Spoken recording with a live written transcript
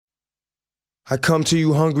I come to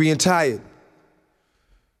you hungry and tired.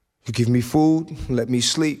 You give me food and let me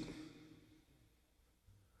sleep.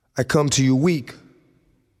 I come to you weak.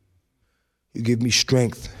 You give me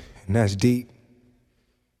strength, and that's deep.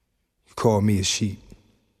 You call me a sheep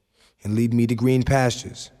and lead me to green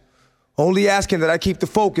pastures, only asking that I keep the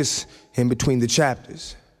focus in between the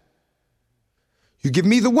chapters. You give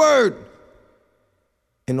me the word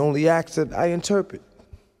and only ask that I interpret,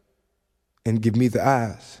 and give me the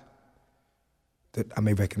eyes that I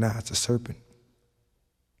may recognize the serpent.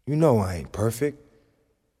 You know I ain't perfect,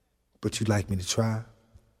 but you'd like me to try.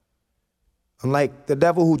 Unlike the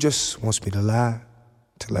devil who just wants me to lie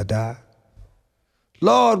till I die.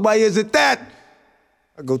 Lord, why is it that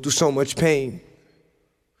I go through so much pain?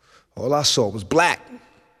 All I saw was black.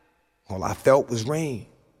 All I felt was rain.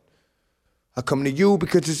 I come to you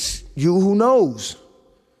because it's you who knows.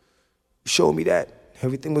 You showed me that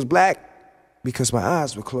everything was black because my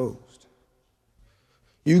eyes were closed.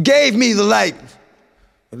 You gave me the light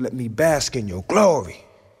and let me bask in your glory.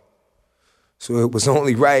 So it was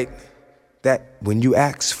only right that when you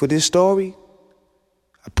asked for this story,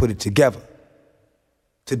 I put it together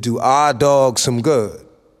to do our dogs some good.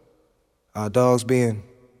 Our dogs being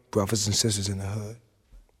brothers and sisters in the hood.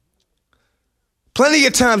 Plenty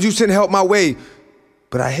of times you sent help my way,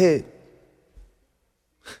 but I hid.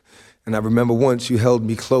 And I remember once you held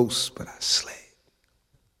me close, but I slid.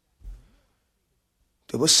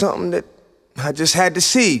 There was something that I just had to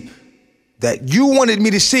see, that you wanted me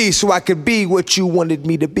to see so I could be what you wanted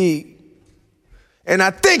me to be. And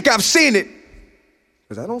I think I've seen it,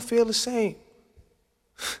 because I don't feel the same.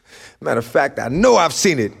 Matter of fact, I know I've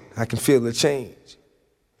seen it. I can feel the change.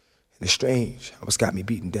 And it's strange how it's got me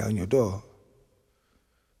beating down your door.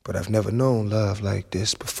 But I've never known love like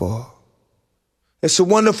this before. It's a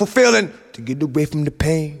wonderful feeling to get away from the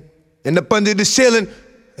pain. And up under the ceiling,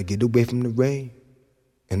 I get away from the rain.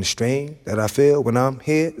 And the strain that I feel when I'm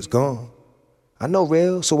here is gone. I know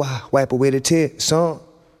real, so I wipe away the tear song.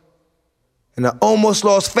 And I almost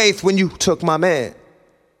lost faith when you took my man,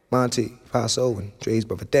 Monty, Paso, and Dre's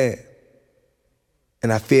brother Dan.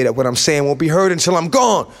 And I fear that what I'm saying won't be heard until I'm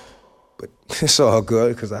gone. But it's all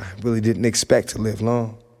good, because I really didn't expect to live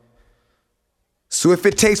long. So if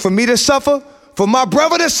it takes for me to suffer, for my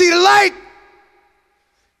brother to see the light,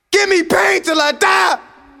 give me pain till I die.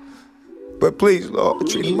 But please, Lord,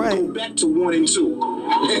 treat him right. Go back to 1 and 2.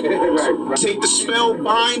 Right. Take the spell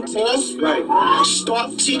bind off. Right.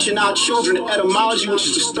 Start teaching our children etymology, which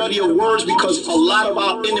is the study of words, because a lot of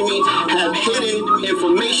our enemies have hidden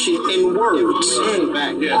information in words.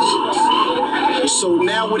 Yes. So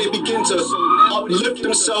now when they begin to uplift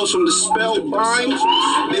themselves from the spell bind,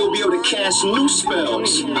 they will be able to cast new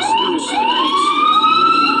spells.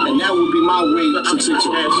 And that would be my way to teach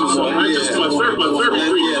them.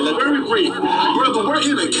 Very brief. Brother, we're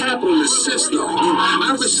in a capitalist system.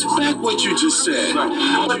 I respect what you just said.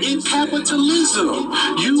 But in capitalism,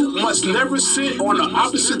 you must never sit on the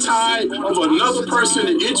opposite side of another person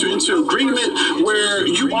and enter into agreement where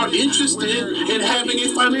you are interested in having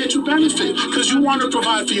a financial benefit because you want to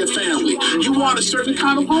provide for your family. You want a certain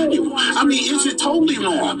kind of home. I mean, is it totally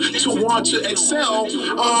wrong to want to excel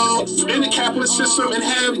in the capitalist system and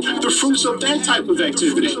have the fruits of that type of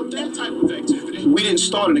activity? We didn't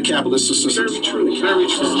start in the capitalist system. Very true. Very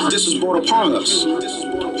true. This was brought upon us.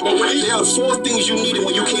 But there are 4 things you needed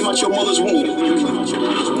when you came out your mother's womb: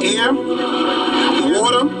 air,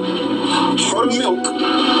 water, her milk,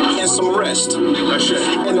 and some rest. And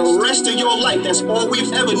the rest of your life, that's all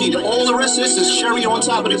we've ever needed. All the rest of this is cherry on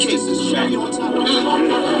top of the cake.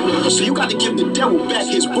 So you got to give the devil back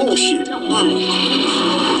his bullshit.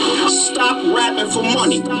 Stop rapping for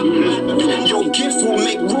money. Your gift will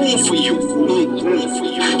make room for you.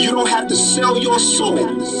 You don't have to sell your soul.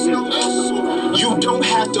 You don't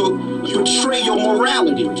have to betray your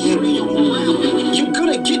morality. You're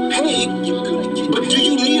gonna get paid, but do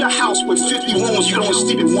you need a house with 50 rooms you don't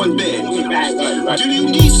sleep in one bed? Do you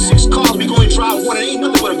need 6 cars we gonna drive one? It ain't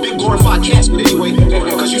nothing but a big glorified casket anyway,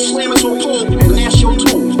 because you slam into a pole and that's your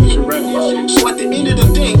tool. So at the end of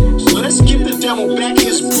the day, let's give the devil back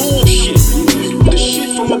his bullshit. The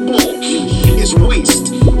shit from a bull is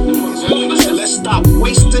waste. And let's stop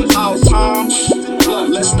wasting our time.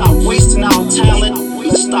 Let's stop wasting our talent.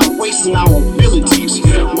 Let's stop wasting our abilities.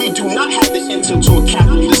 We do not have to enter into a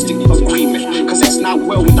capitalistic agreement, because that's not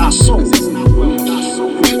well with our soul.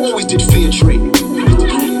 We always did fair trade.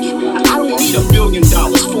 I don't need $1 billion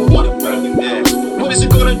for what? What is it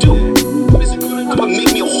gonna do? But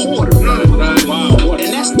make me a hoarder.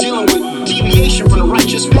 And that's dealing with deviation from the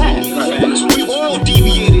righteous path. We've all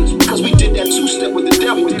deviated because we did that 2-step with the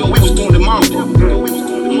devil, though we was doing the mambo.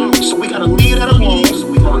 So we gotta leave that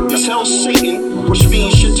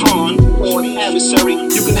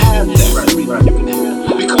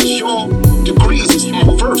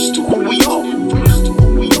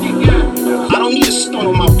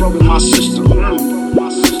my system.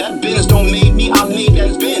 That Benz don't made me, I made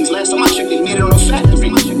that Benz. Last time I checked, they made it on a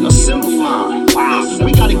factory. Assembly line.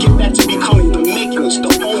 We gotta get back to becoming the makers, the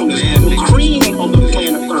owners, the cream of the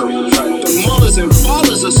planet Earth, the mothers and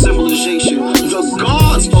fathers of civilization, the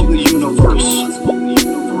gods of the universe.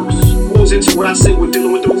 Goes into what I say, we're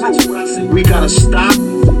dealing with the root. We gotta stop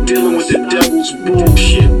dealing with the devil's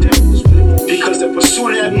bullshit. Because the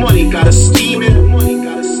pursuit of that money got us scheming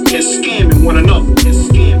and scamming one another.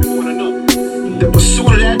 The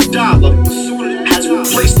pursuit of that dollar has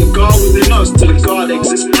replaced the God within us to the God that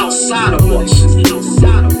exists outside of us.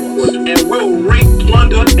 And we'll rape,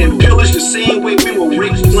 plunder, and pillage the same way we will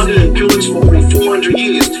rape, plunder, and pillage for over 400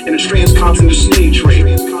 years in the transcontinental slave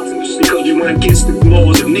trade. Because we went against the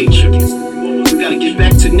laws of nature. We gotta get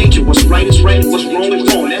back to nature. What's right is right, what's wrong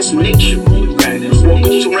is wrong. That's nature. What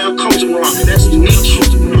goes around comes around. That's nature.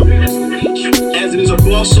 As it is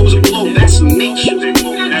above, so is it below. That's nature.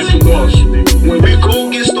 That's above. When we go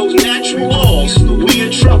against those natural laws, we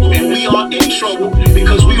in trouble, and we are in trouble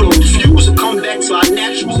because we will refuse to come back to our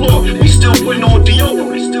natural law. We still putting on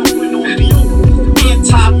deodorant.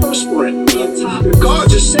 Anti-perspirant. God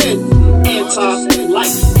just said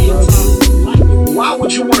anti-life. Why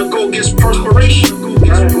would you want to go against perspiration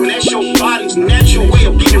when that's your body's natural way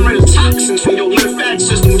of getting rid of toxins from your lymphatic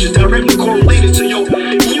system, which is directly correlated to your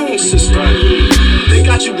immune system? They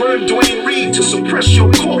got you burning Dwayne Reed to suppress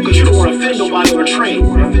your call because you don't want to offend nobody on a train.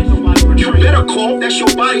 You better call, that's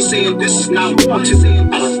your body saying this is not wanted.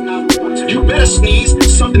 You better sneeze,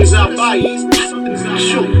 something is out by you.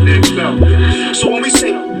 Shoot, they expel. So when we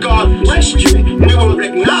say God bless you, we were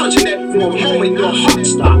acknowledging that for a moment your heart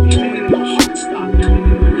stopped.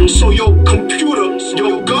 So your computer,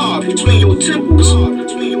 your God between your temples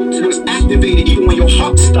was activated even when your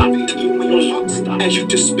heart stopped. As you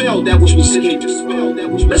dispelled that which was in nature.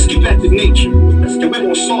 Let's get back to nature, and we're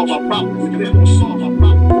gonna solve our problem.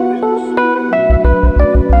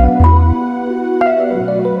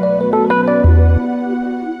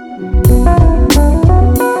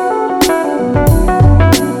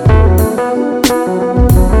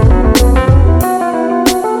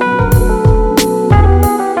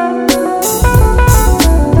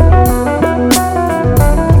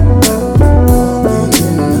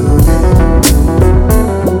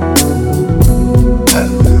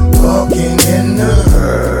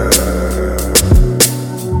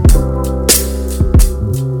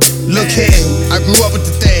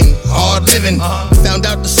 Found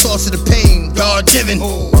out the source of the pain, God given.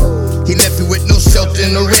 He left me with no shelter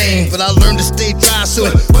in the rain, but I learned to stay dry so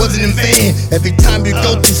it wasn't in vain. Every time you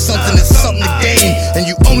go through something, it's something to gain, and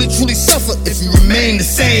you only truly suffer if you remain the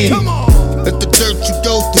same. Let the dirt you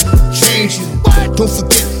go through change you. Don't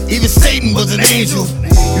forget, even Satan was an angel.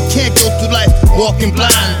 You can't go through life walking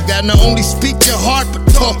blind. You gotta not only speak your heart, but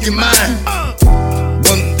talk your mind.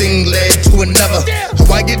 One thing led to another.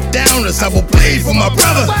 How I get down is I will bleed for my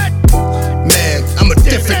brother. Man, I'm a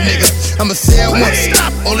different nigga. I'ma say I won't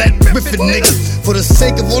stop all that riffing nigga. For the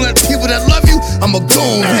sake of all that people that love you, I'ma go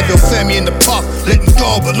and have your family in the park letting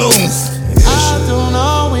go of balloons. I don't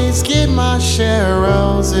always get my share of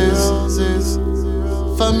roses.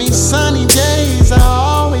 For me, sunny days are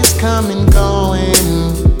always come and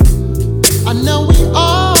going. I know we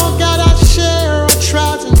all got our share of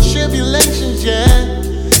trials and tribulations, yeah.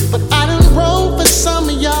 But I done roll for some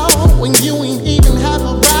of y'all when you ain't even have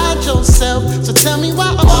a ride yourself. So tell me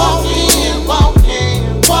why I'm walking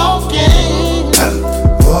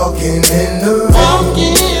in the rain.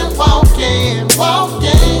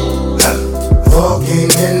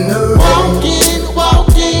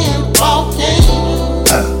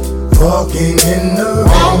 Walking in the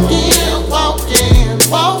rain.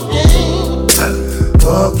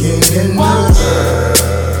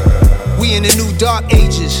 We in the new dark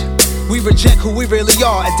ages. We reject who we really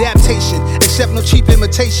are, adaptation. Accept no cheap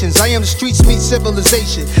imitations. I am the streets meet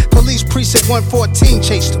civilization. Police precinct 114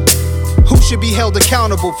 chased them. Who should be held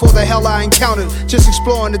accountable for the hell I encountered just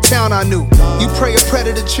exploring the town I knew? You pray a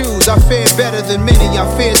predator choose. I fared better than many. I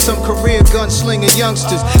feared some career gunslinging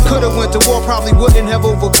youngsters. Could've went to war, probably wouldn't have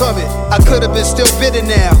overcome it. I could've been still bitter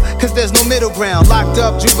now, cause there's no middle ground. Locked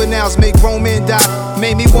up juveniles make grown men die.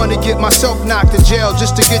 Made me wanna get myself knocked in jail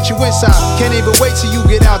just to get you inside. Can't even wait till you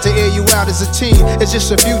get out to air you out as a teen. It's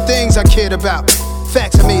just a few things I cared about.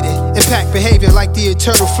 Facts, I made it. Impact behavior like the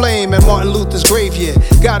eternal flame at Martin Luther's grave, yeah.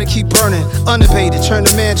 Gotta keep burning, unabated. Turn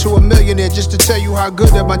a man to a millionaire just to tell you how good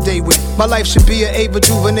that my day went. My life should be an Ava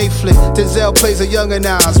DuVernay flick. Denzel plays a younger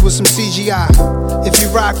Nas with some CGI. If you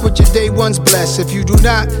rock with your day one's blessed. If you do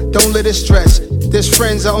not, don't let it stress. There's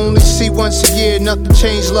friends I only see once a year. Nothing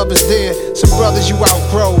changed, love is there. Some brothers you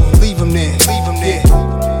outgrow, leave them there. Leave them there.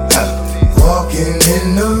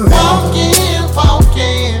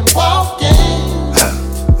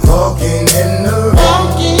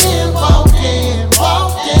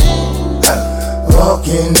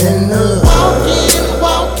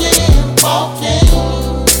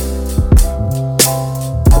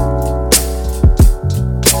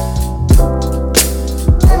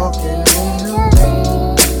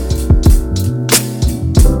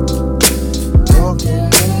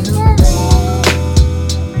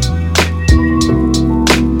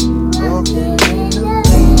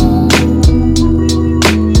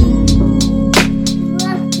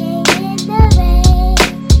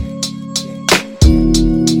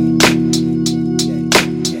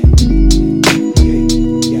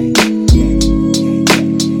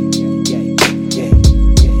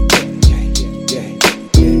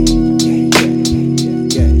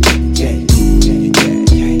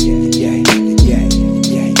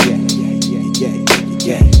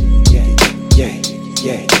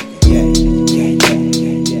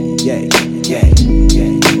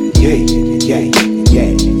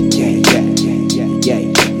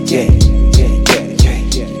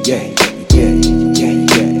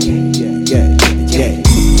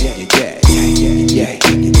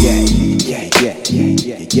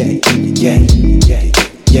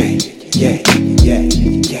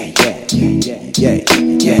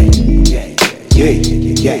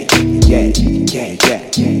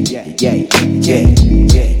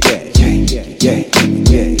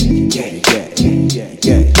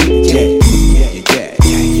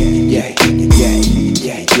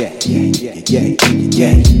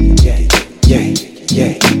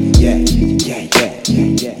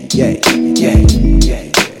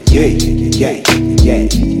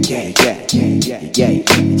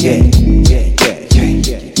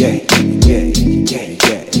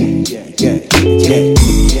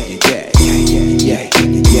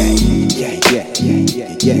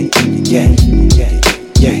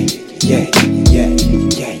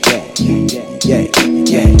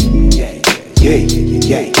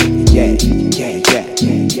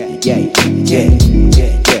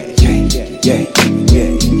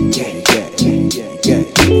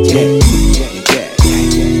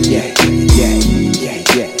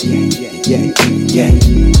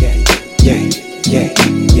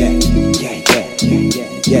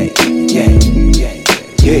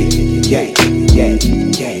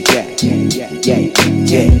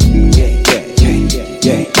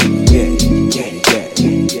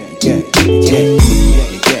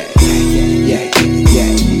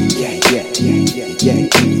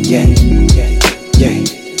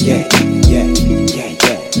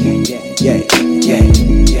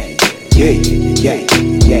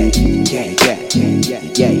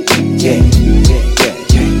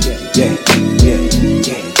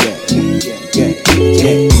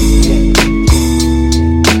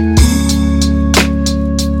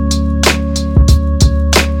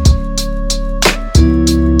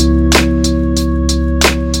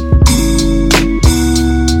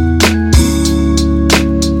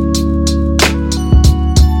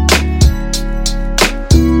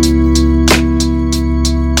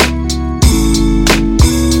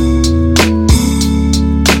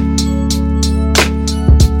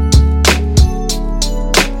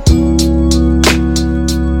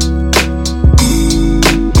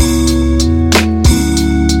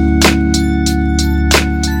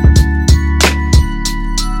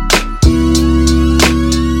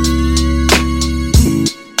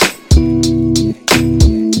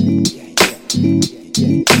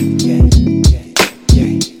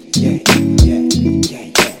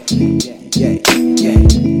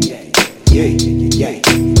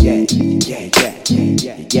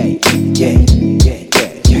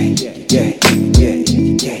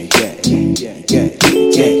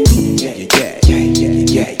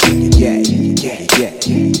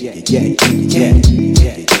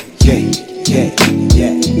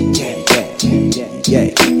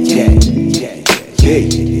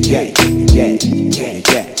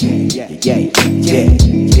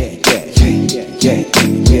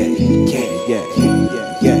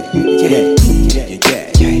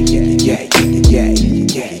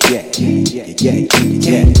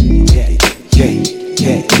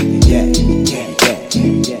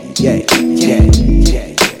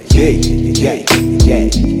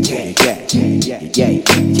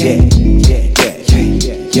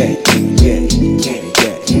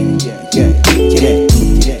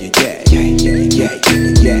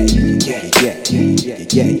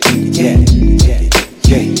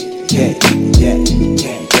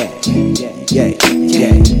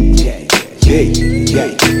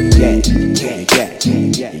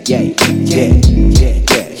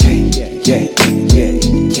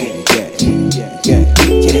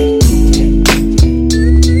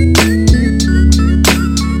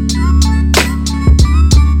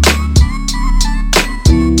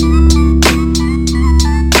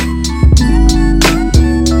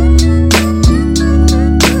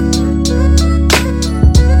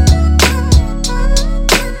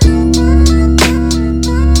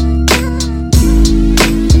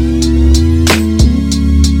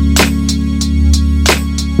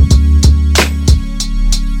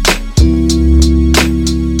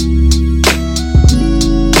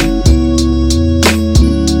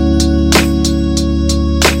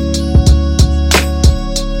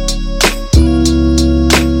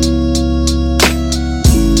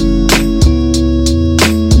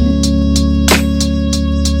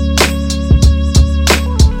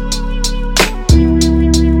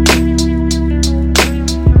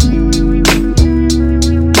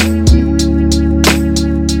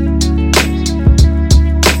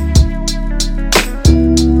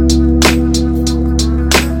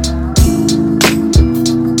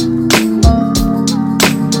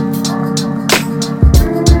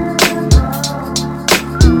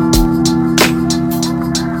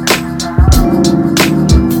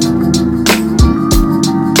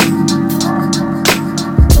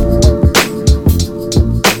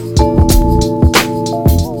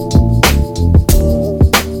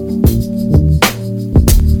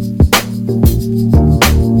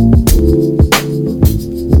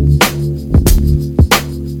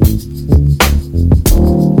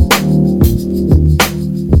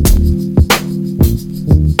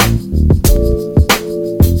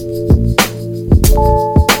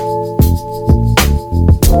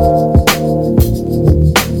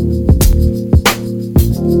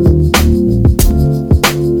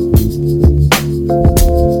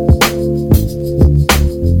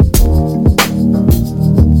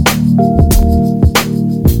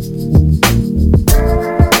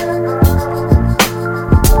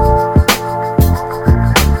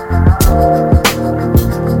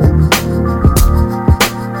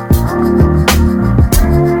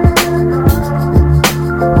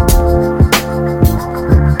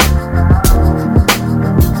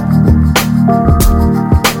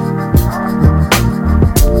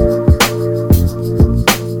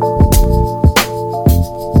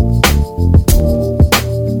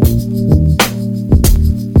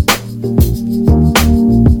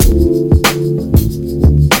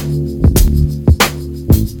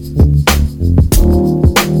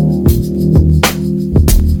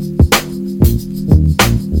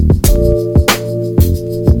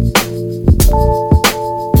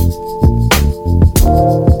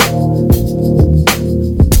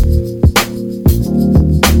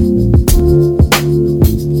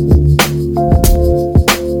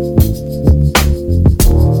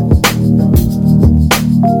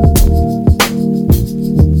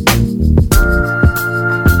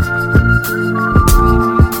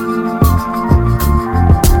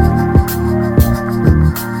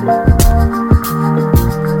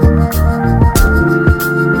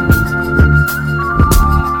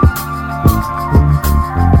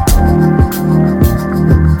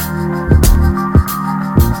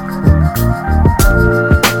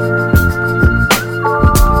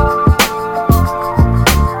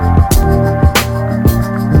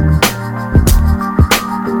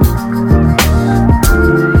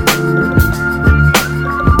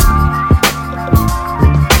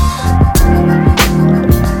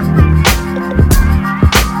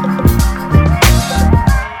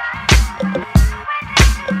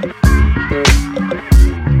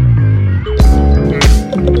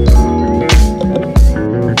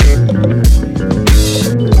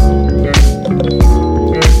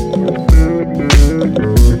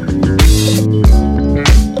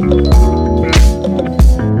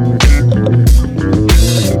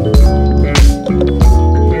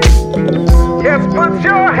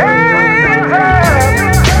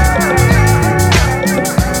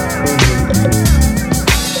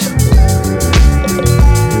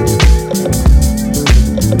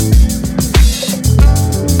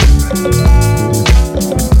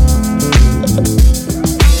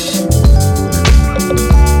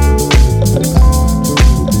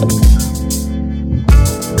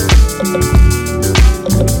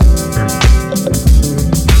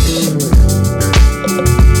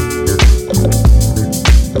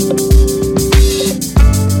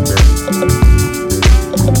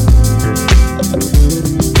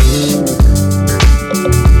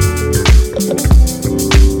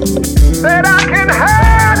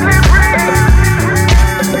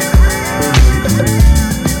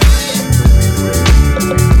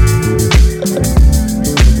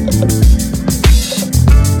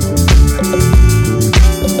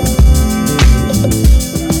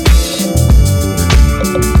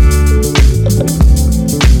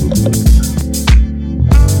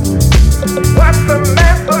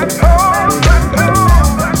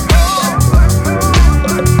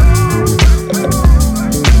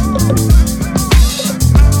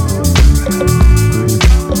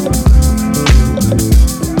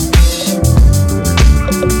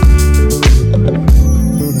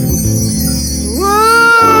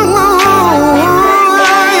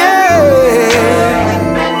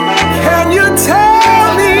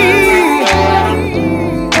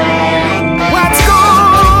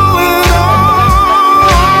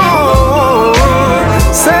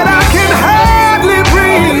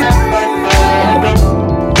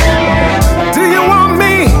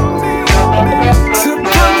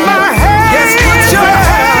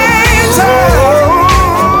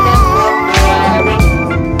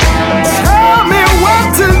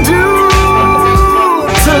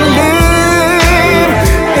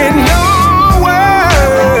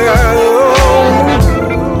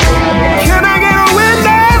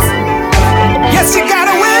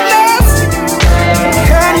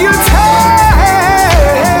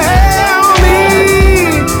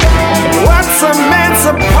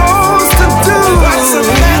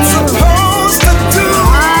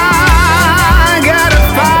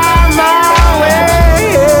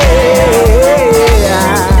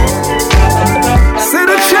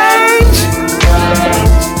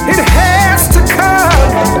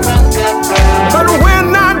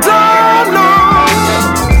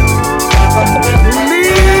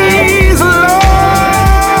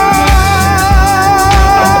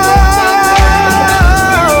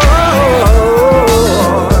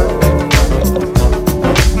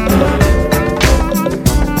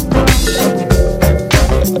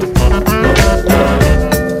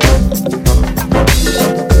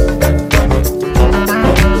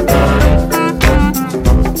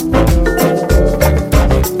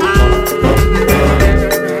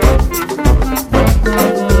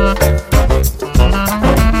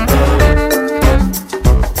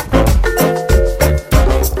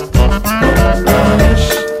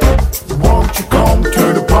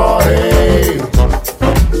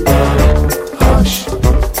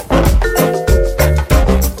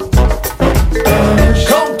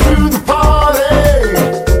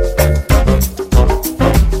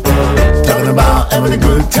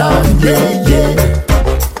 yeah, yeah.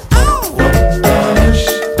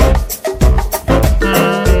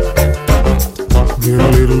 Get a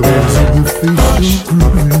little bit superficial,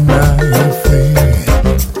 grooving my thing.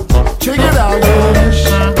 Check it out,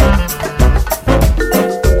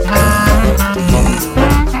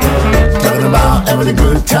 talking about having a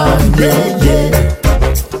good time, yeah, yeah.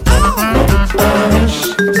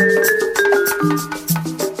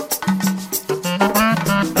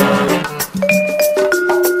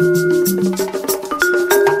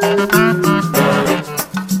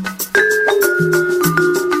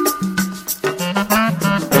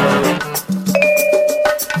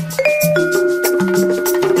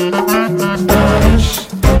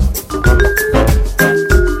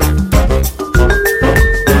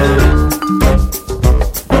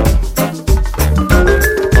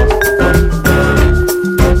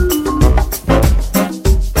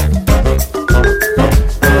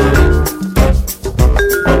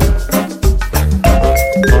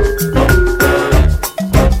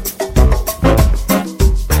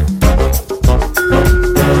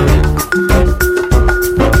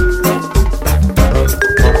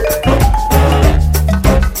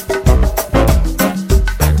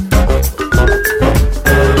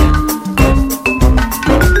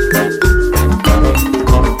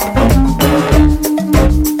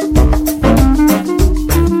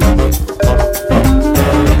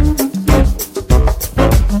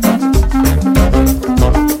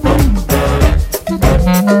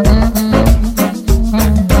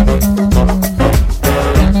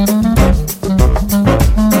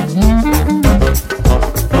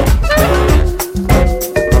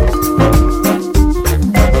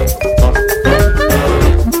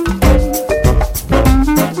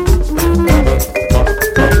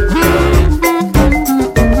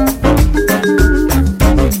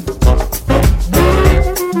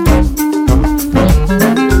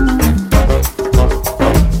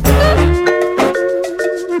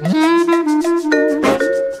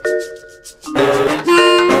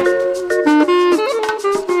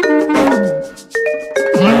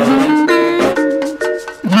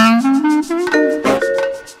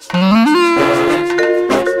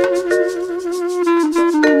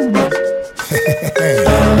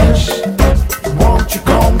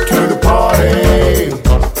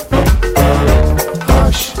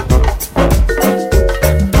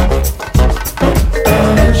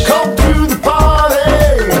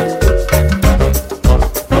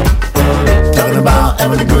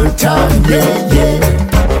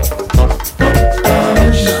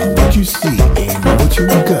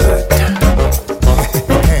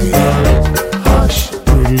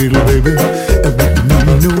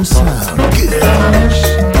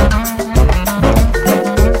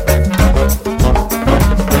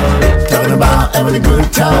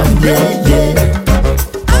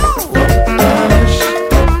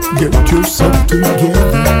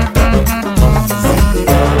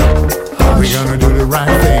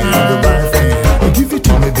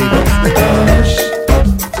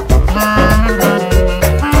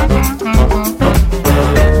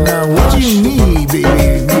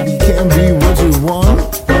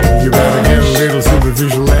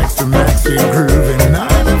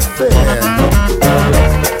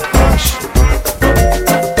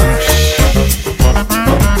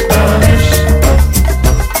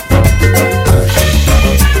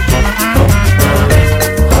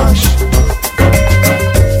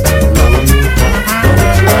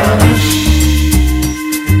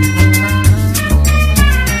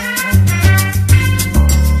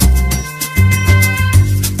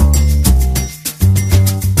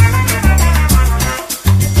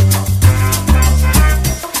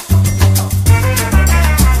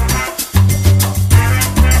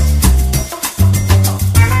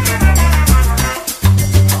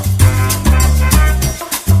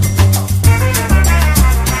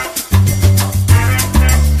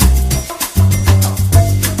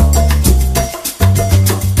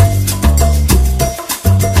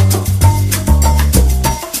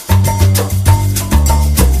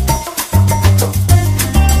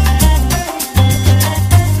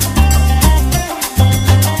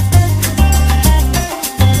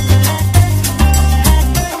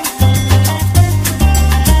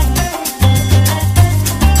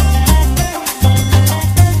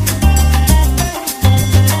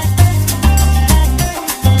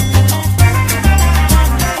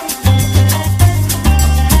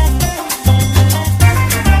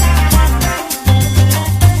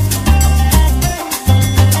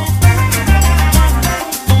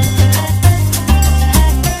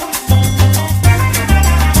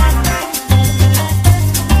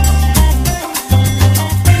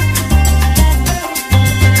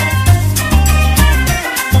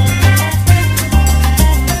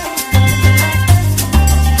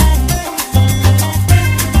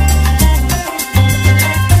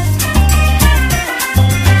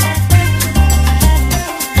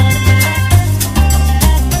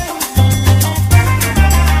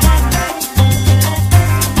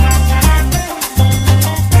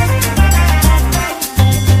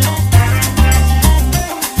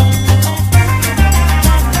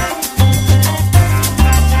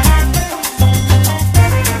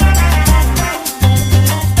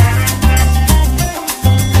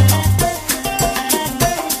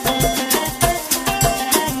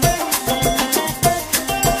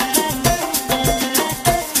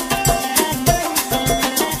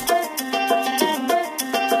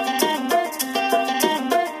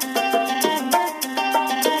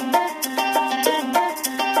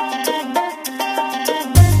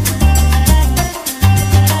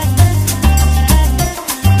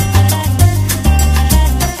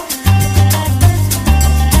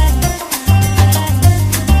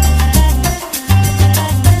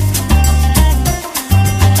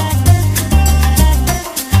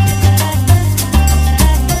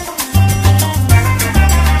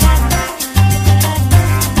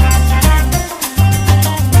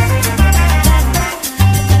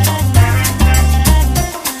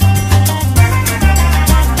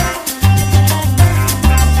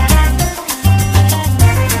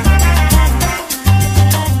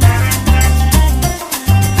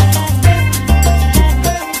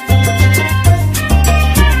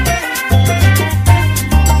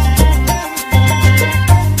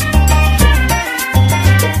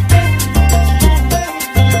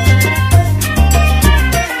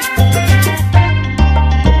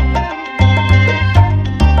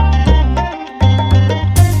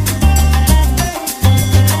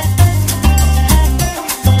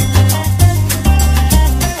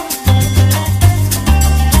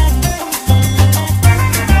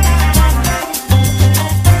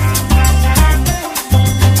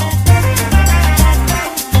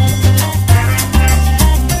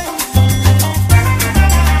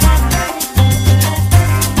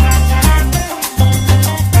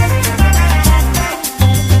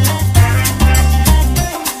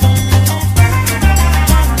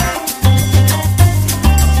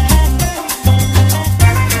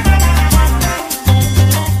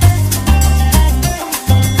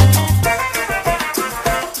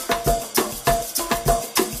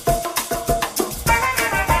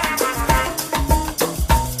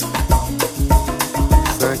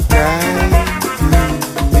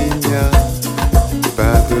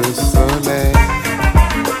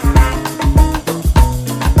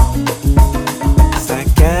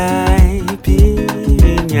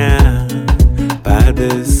 de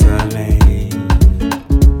soleil.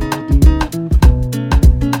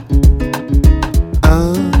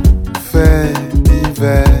 Un fait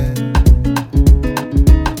d'hiver.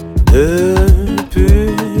 Deux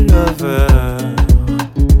pullovers.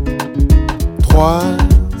 Trois,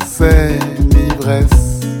 c'est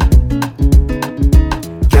l'ivresse.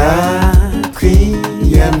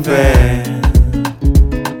 Quatrième verre.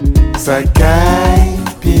 Sa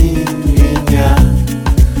caipirinha.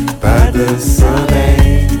 Pas de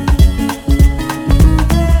soleil.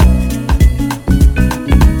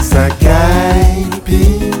 Sa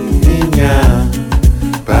caipirinha.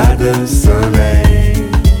 Pas de soleil.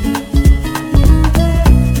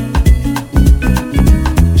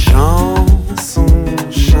 Chanson,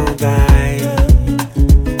 chandail.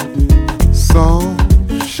 Son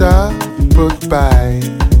chapeau de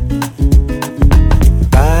paille.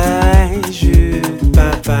 Paille, jus de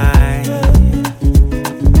papaye.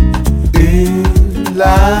 Une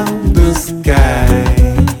larme de sky.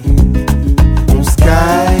 On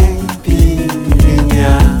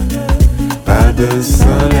skypirinha. Pas de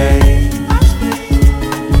soleil.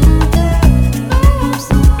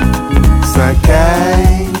 Sa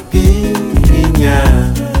caipirinha.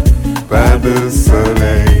 Pas de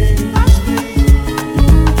soleil.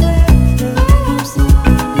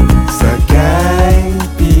 Sa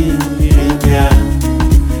caipirinha.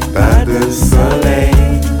 Pas de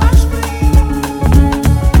soleil.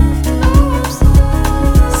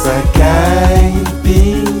 Sa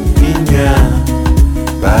caipirinha.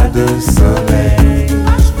 Pas de soleil.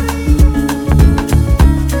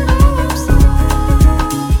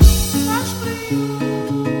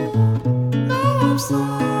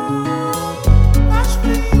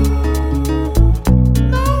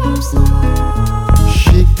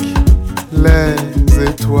 Chic, les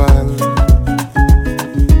étoiles.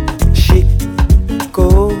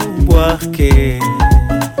 Chico Buarque.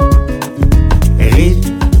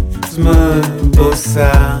 Rythme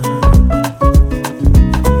bossa.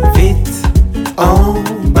 Vite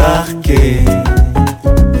embarqué.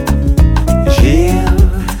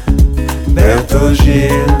 Gilberto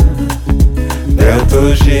Gil. Berto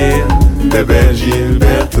Gil. Bébé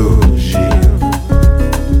Gilberto Gil.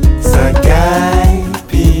 Sa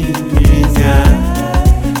caipirinha.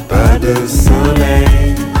 Pas de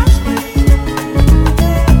soleil.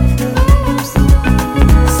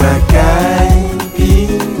 Sa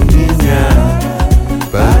caipirinha.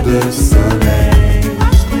 Pas de soleil.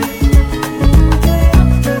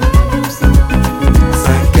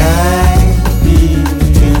 Sa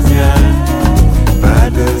caipirinha. Pas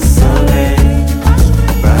de soleil.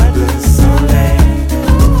 Pas de soleil.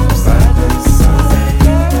 Pas de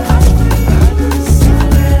soleil. Pas de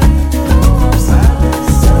soleil. Pas de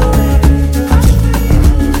soleil.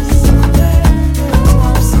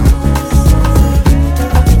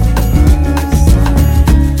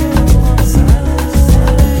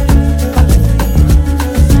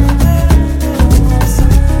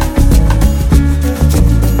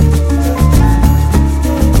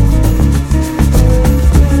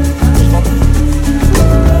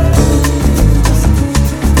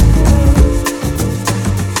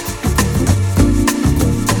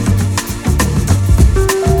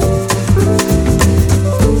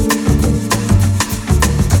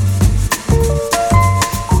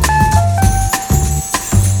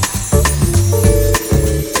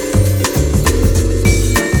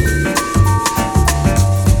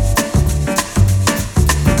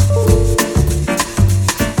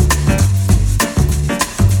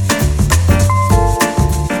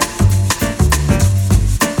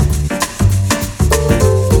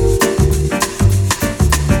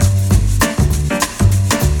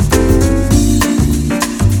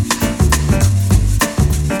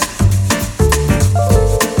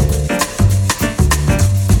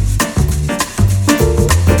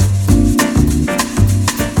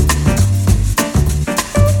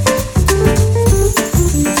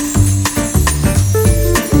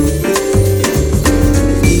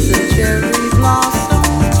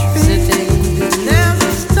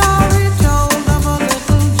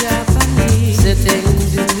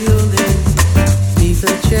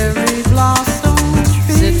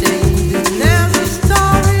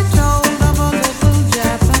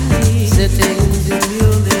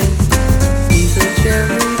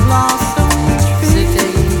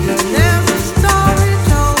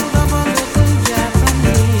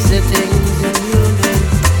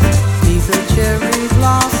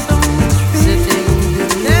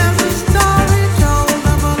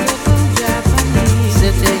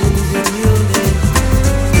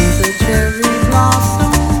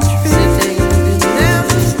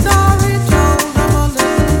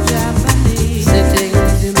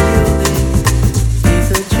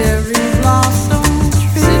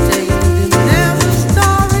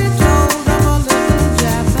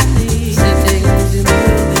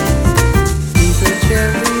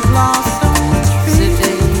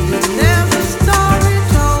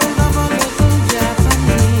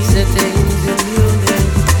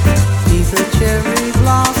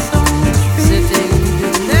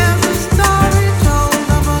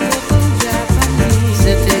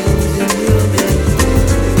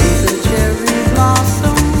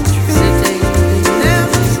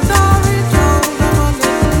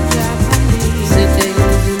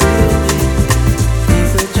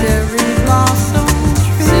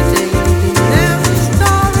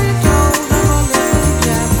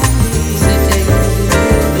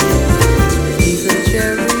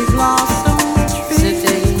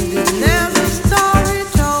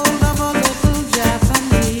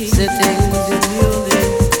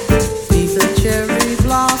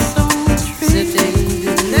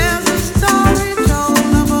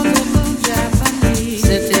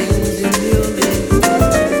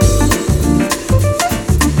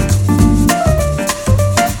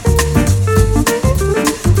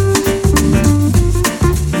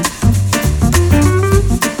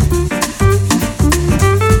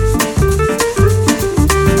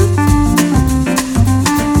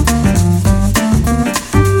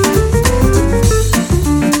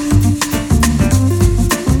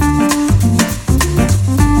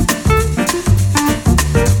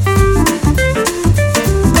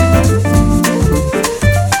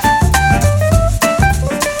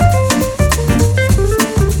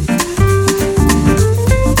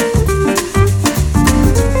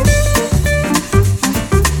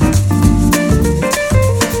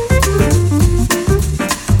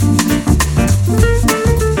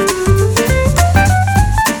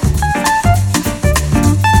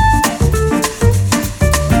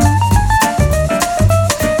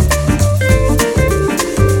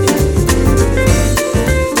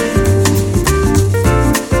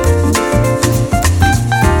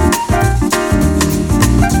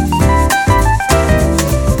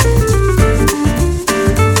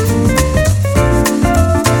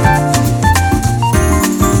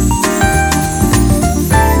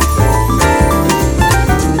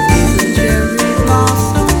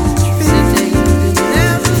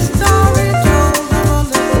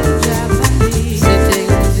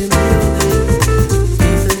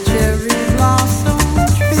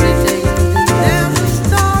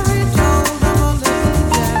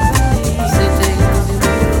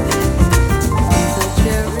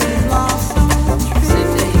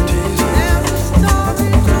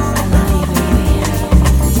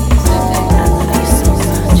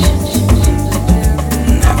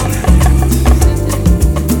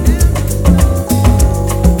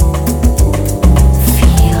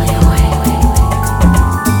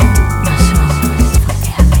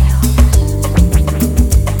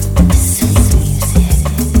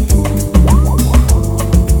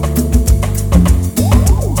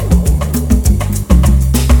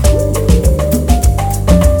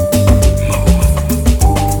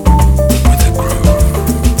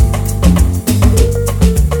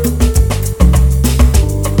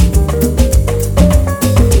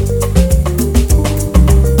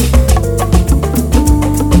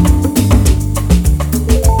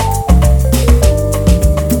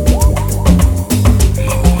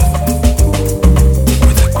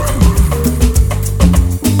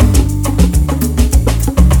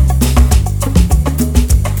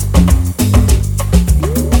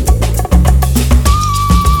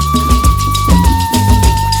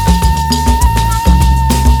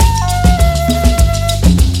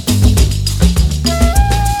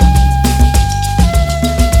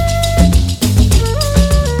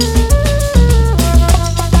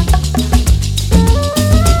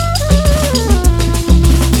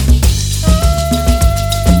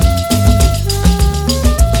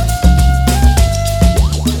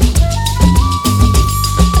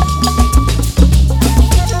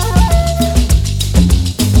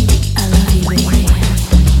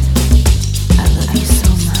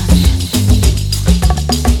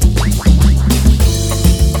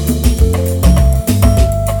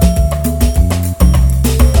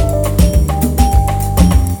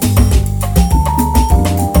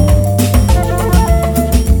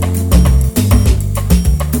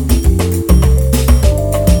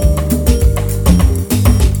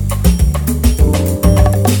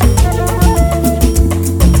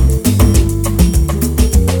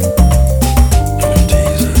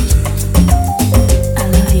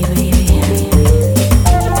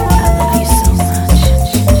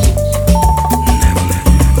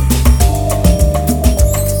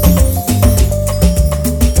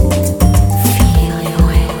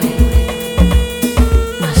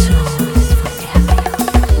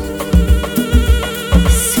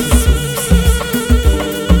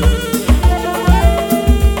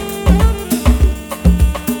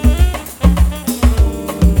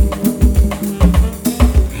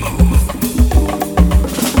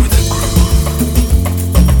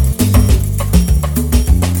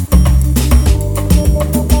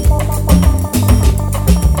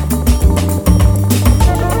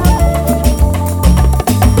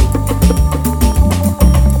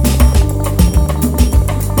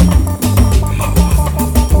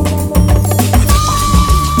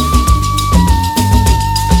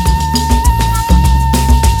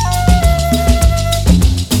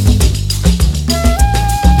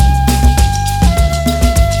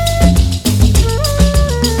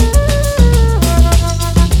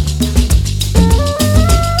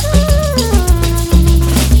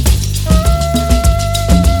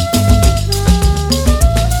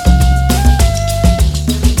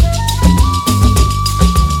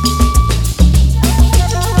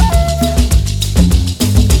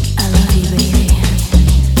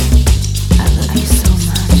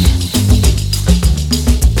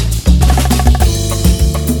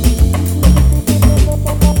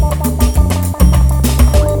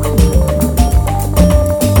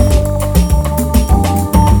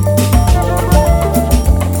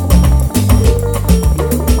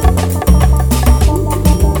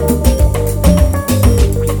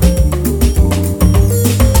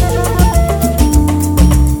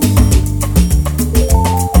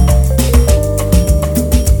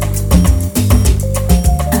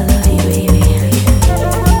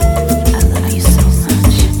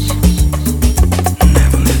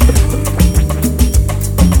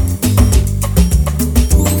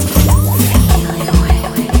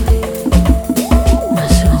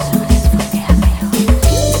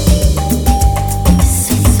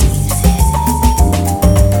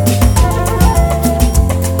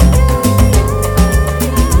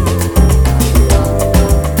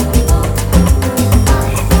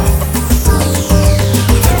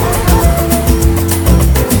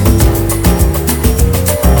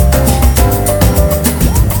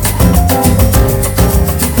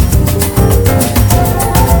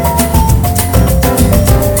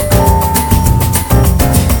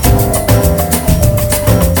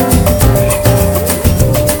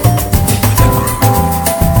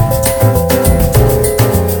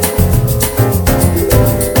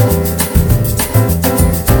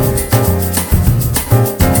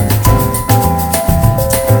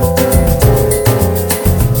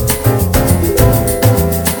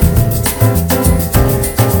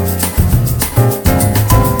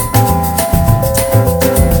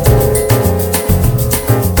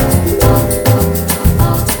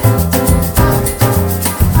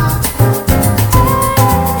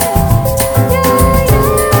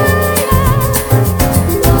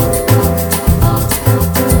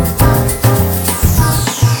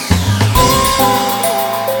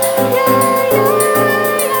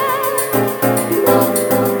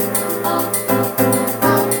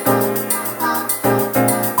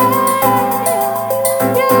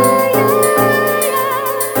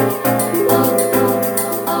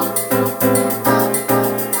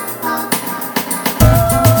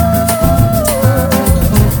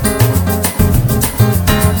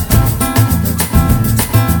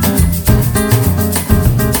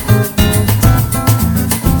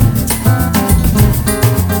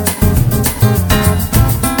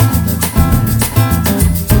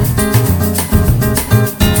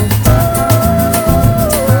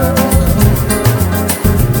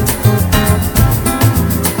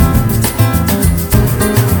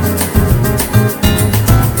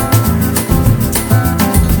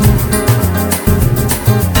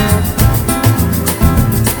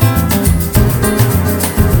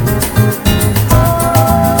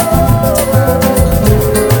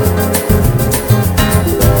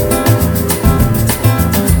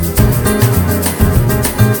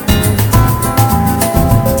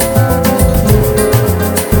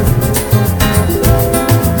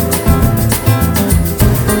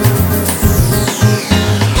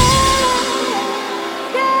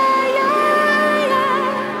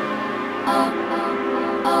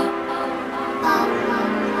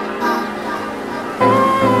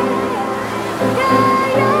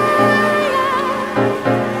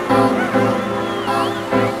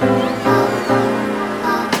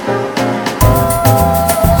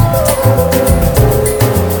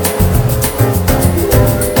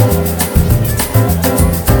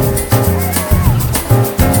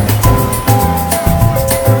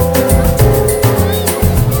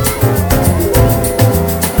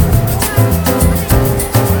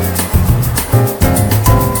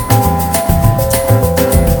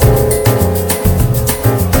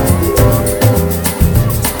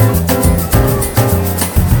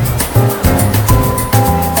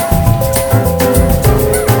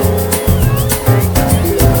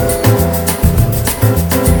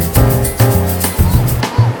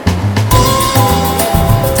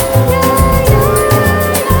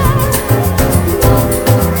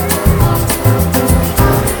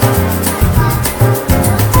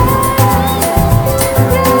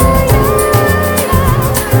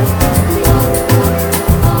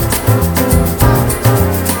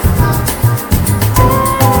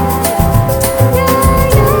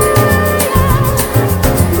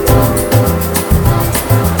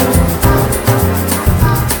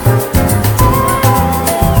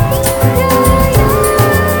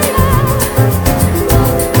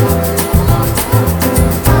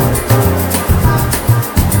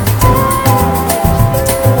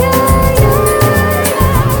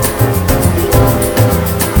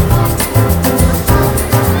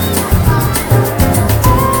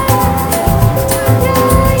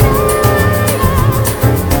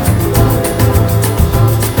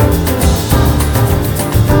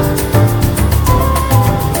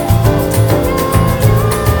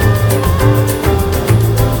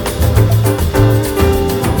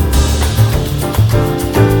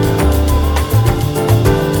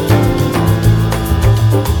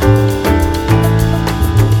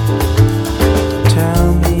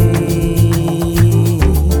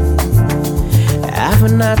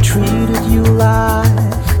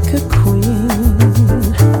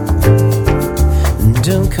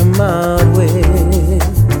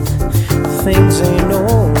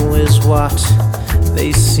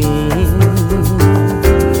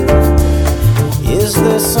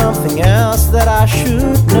 that I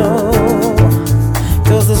should know,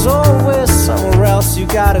 'cause there's always somewhere else you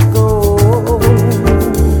gotta go.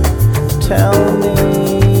 Tell me,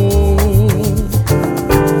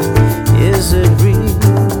 is it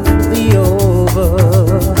really over?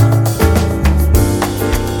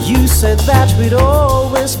 You said that we'd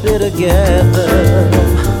always be together,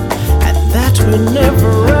 and that we'd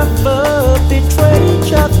never ever betray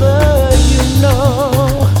each other. You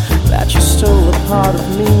know that you stole a part of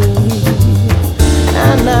me,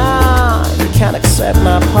 and now you can't accept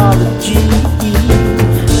my apology.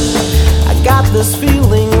 I got this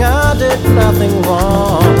feeling I did nothing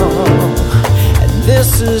wrong, and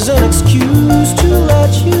this is an excuse to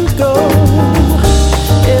let you go.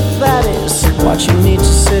 If that is what you need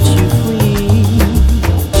to set you free,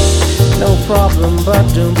 no problem, but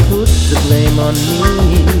don't put the blame on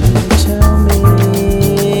me. Tell me,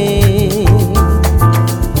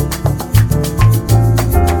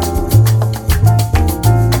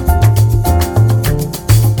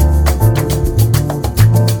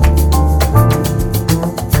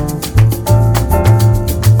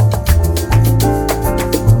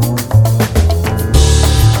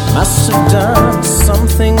 must have done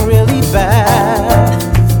something really bad,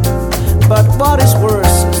 but what is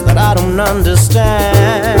worse is that I don't understand.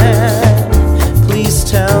 Please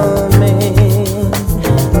tell me,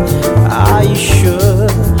 are you sure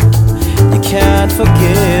you can't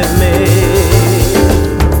forgive me?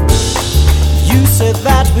 You said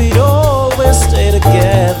that we'd always stay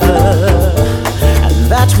together, and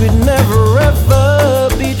that we'd never ever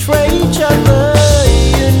betray each other.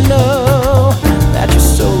 You know that you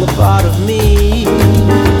stole a part of me,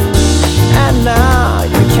 and now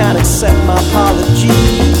you can't accept my apology.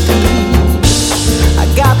 I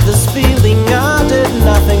got this feeling I did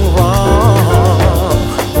nothing wrong,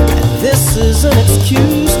 and this is an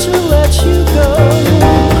excuse to let you go.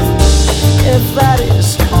 If that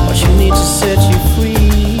is what you need to set you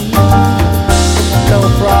free, no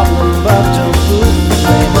problem, but don't put the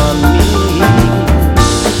blame on me.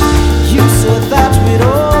 You said that we'd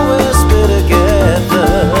always be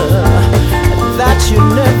together, and that you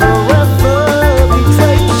never ever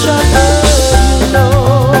betray each other. You know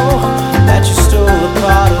that you stole a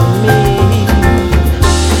part of me,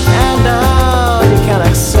 and now you can't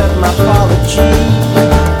accept my apology.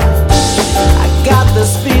 I got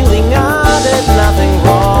this feeling I did nothing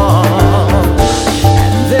wrong,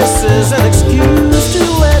 and this is an excuse to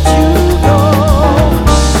let you go.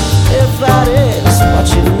 If that is what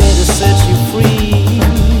you need to set you free,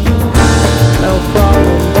 no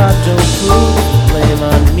problem, but don't put the blame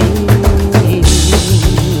on me.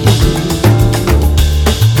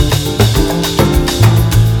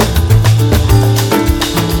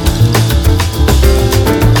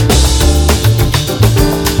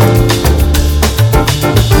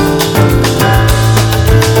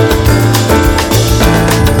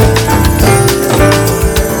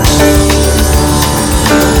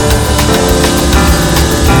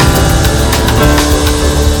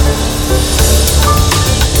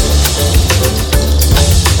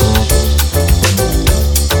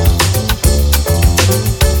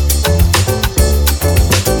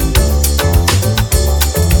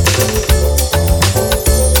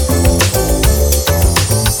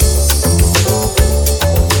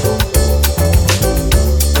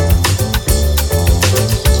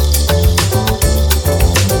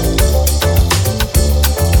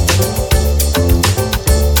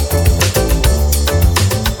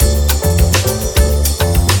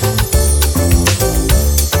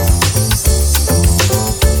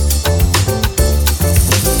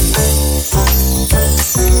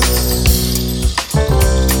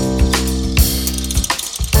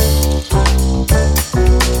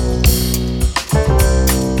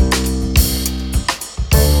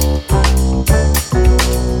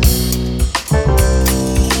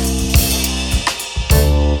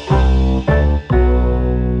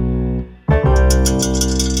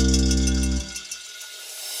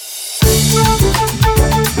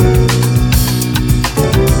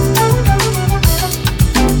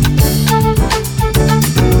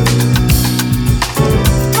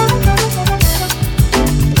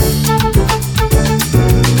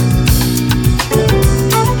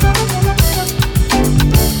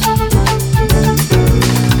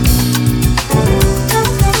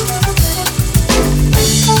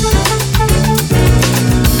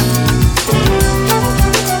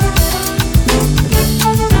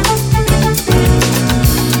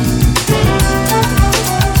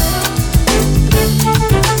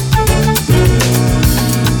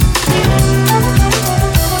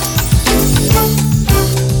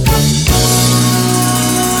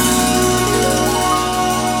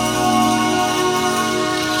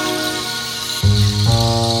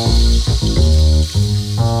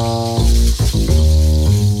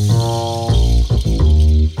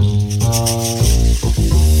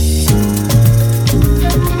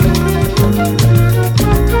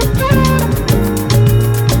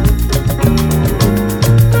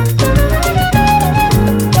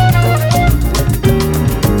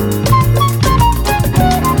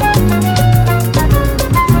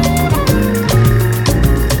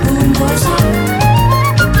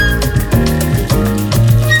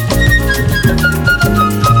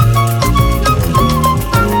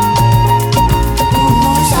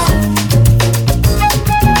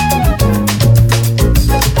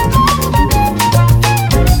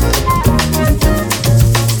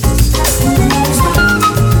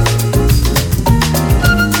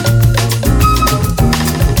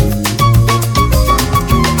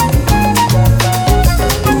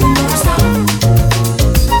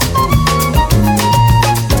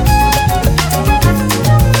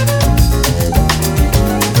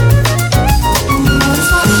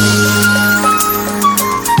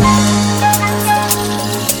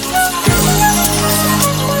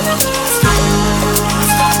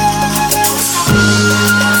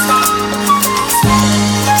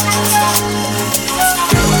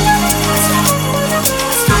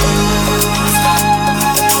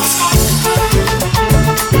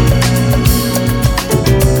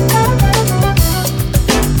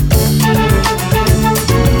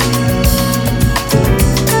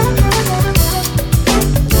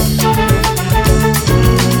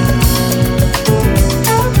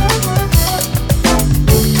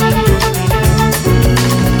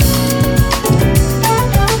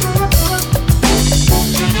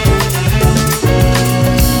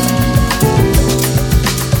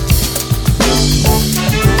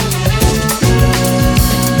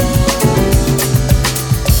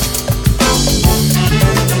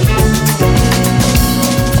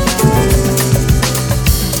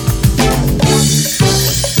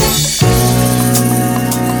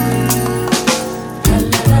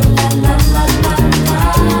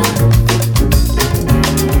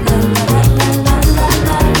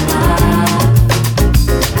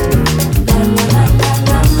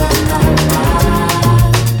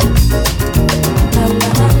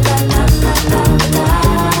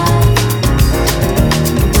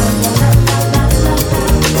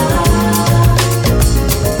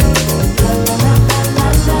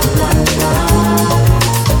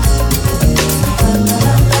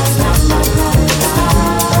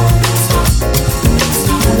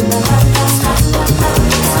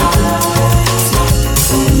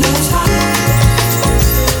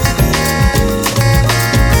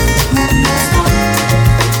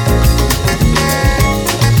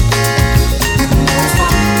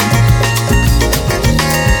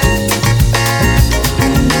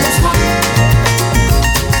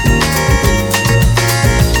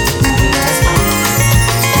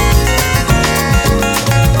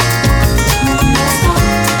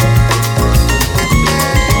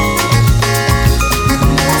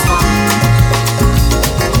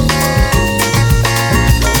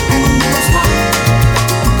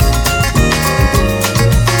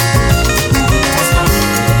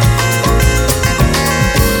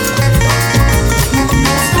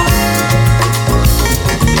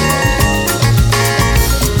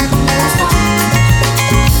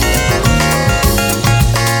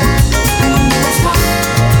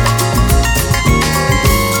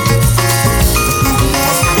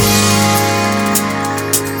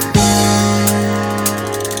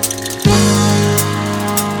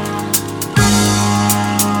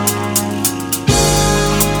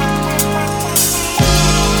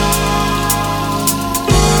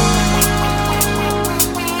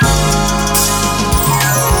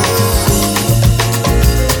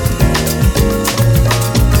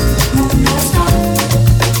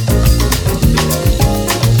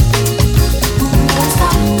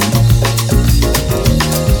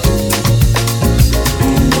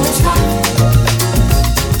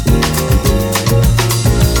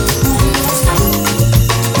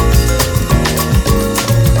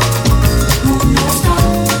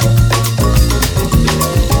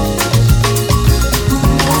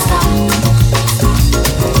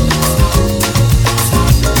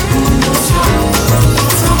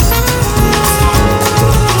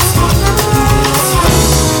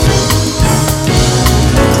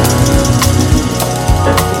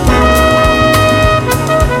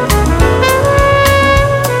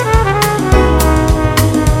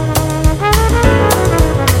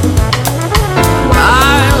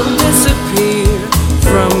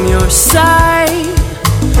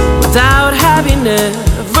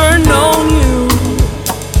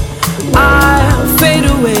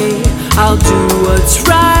 I'll do what's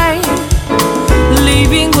right,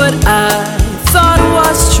 leaving what I thought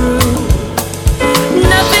was true.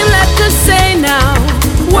 Nothing left to say now,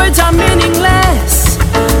 words are meaningless.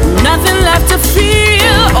 Nothing left to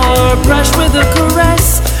feel or brush with a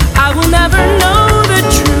caress. I will never know the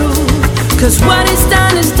truth, 'cause what is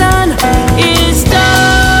done is done, is done,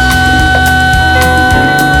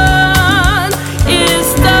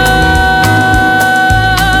 is done.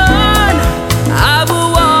 I will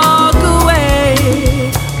walk away,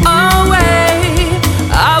 away.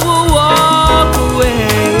 I will walk away.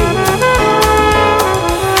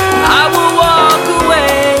 I will walk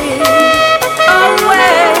away,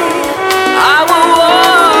 away. I will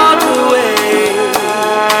walk away.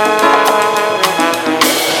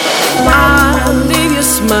 I'll leave your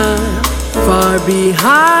smile far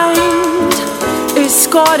behind,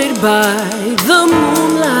 escorted by the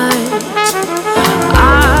moonlight.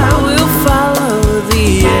 I will follow the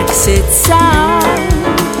exit sign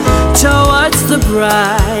towards the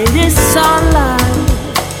brightest sunlight.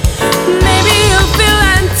 Maybe you'll feel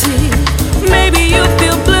empty, maybe you'll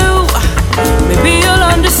feel blue. Maybe you'll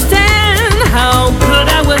understand how good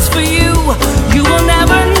I was for you. You will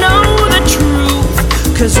never know the truth,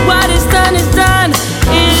 'cause what is done is done,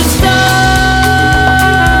 is done,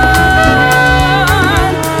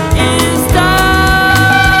 is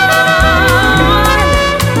done,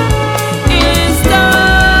 is done,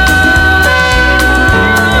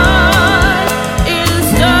 is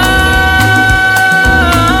done.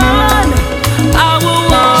 I will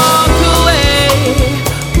walk away,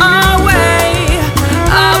 away.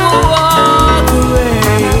 I will walk away,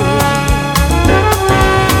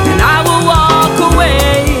 and I will walk away,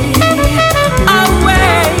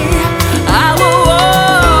 away. I will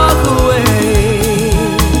walk away.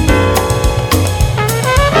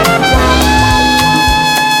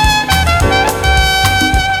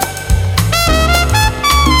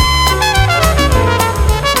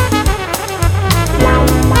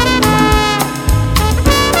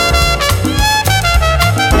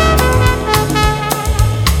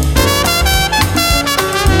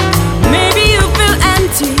 Maybe you feel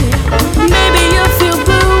empty, maybe you feel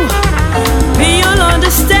blue. Maybe you'll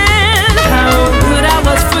understand how good I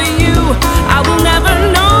was for you. I will never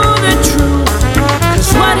know the truth, 'cause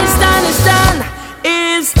what is done is done,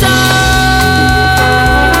 is done,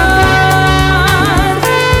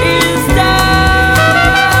 is done,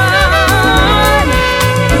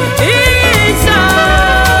 is done,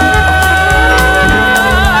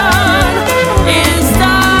 is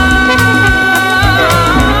done.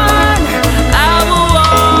 I will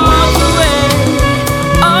walk away,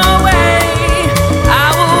 away. I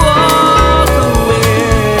will walk away.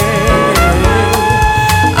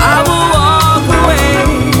 I will walk away,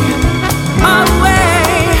 away.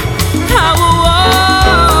 I will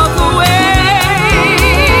walk away.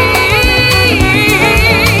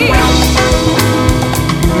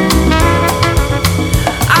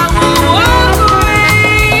 I will walk away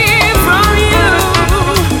from you.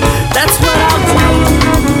 That's what I'll do.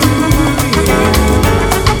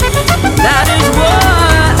 That is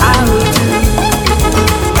what I will do.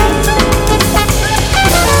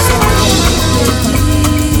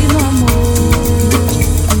 No amor,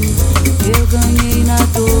 eu ganhei na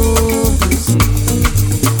dor do ser.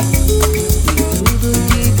 Tudo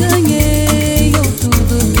que ganhei ou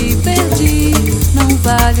tudo que perdi não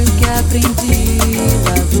vale o que aprendi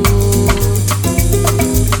da dor.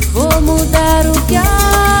 Vou mudar o que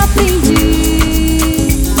aprendi,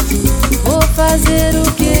 vou fazer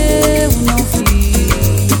o que eu não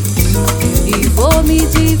fiz e vou me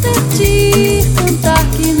divertir, cantar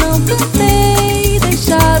que não cantei,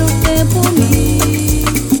 deixar o tempo me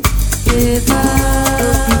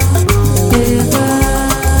levar,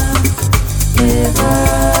 levar,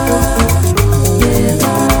 levar,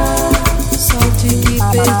 levar. Sorte que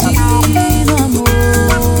perdi no amor,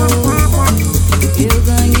 eu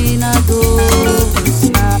ganhei na dor.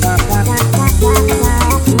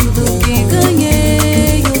 Tudo que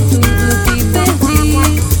ganhei ou tudo que perdi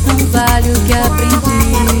não vale o que aprendi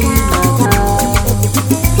na dor.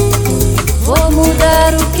 Vou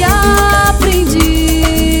mudar o que aprendi,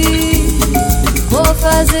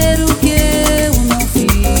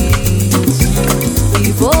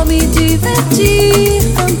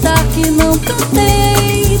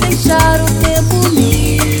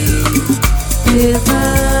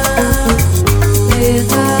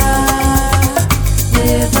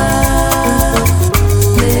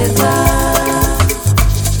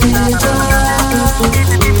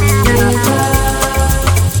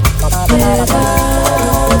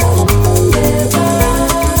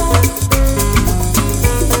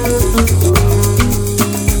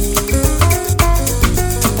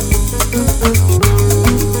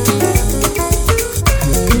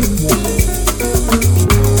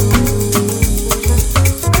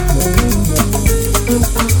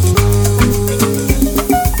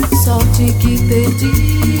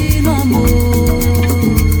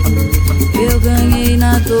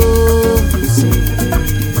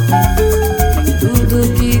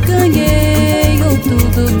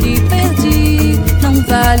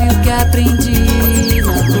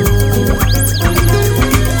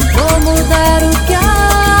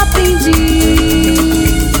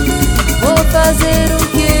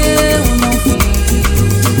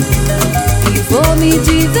 me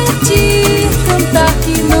divertir, cantar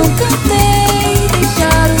que não cantei,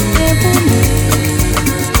 deixar o tempo me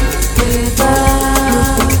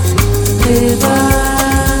levar, levar,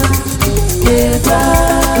 levar,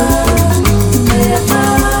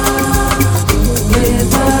 levar,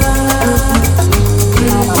 levar,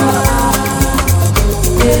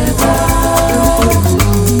 levar,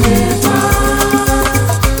 levar.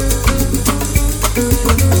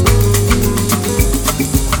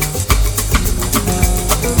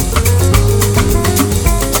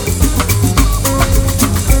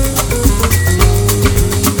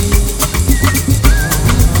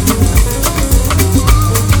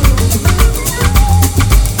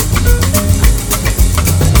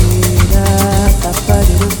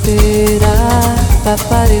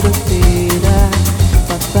 Paparirotera,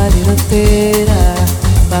 paparirotera,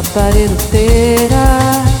 paparirotera,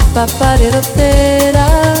 paparirotera,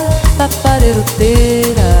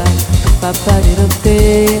 paparirotera,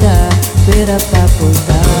 paparirotera, pera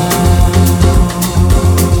papotar.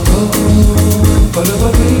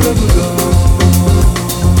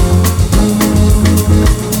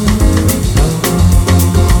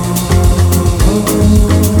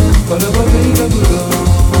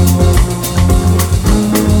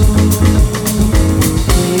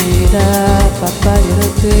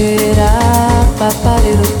 Paparirotera,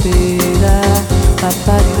 paparirotera,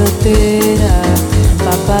 paparirotera,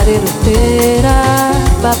 paparirotera,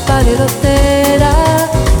 paparirotera,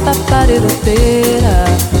 paparirotera,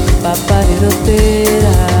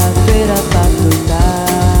 paparirotera, pera papotar.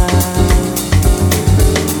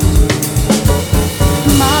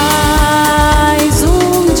 Mais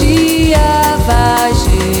dia vai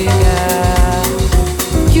chegar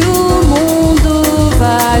que o mundo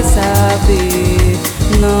vai saber,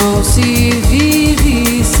 não se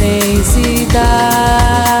vive sem se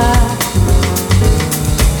dar.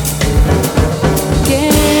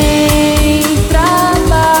 Quem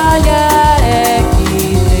trabalha é que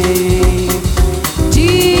tem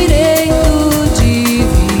direito de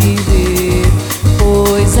viver,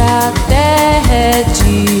 pois a terra é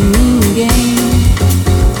de ninguém.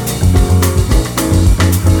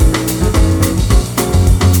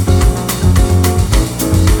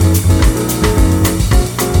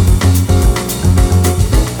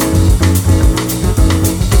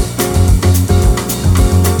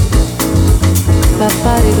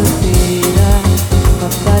 Paparirotera,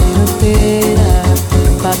 paparirotera,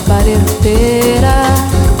 paparirotera,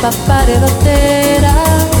 paparirotera,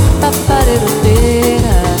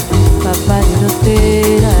 paparirotera,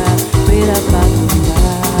 paparirotera, pera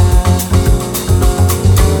papotar.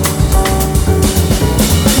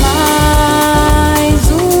 Mais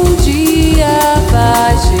dia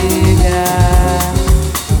vai chegar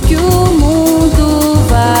que o mundo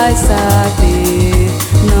vai saber,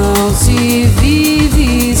 não se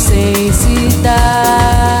vive sem se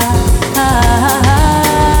dar.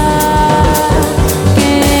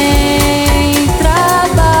 Quem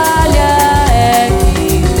trabalha é que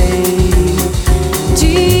tem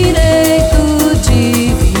direito de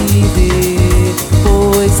viver,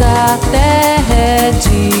 pois a terra é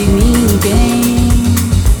de ninguém.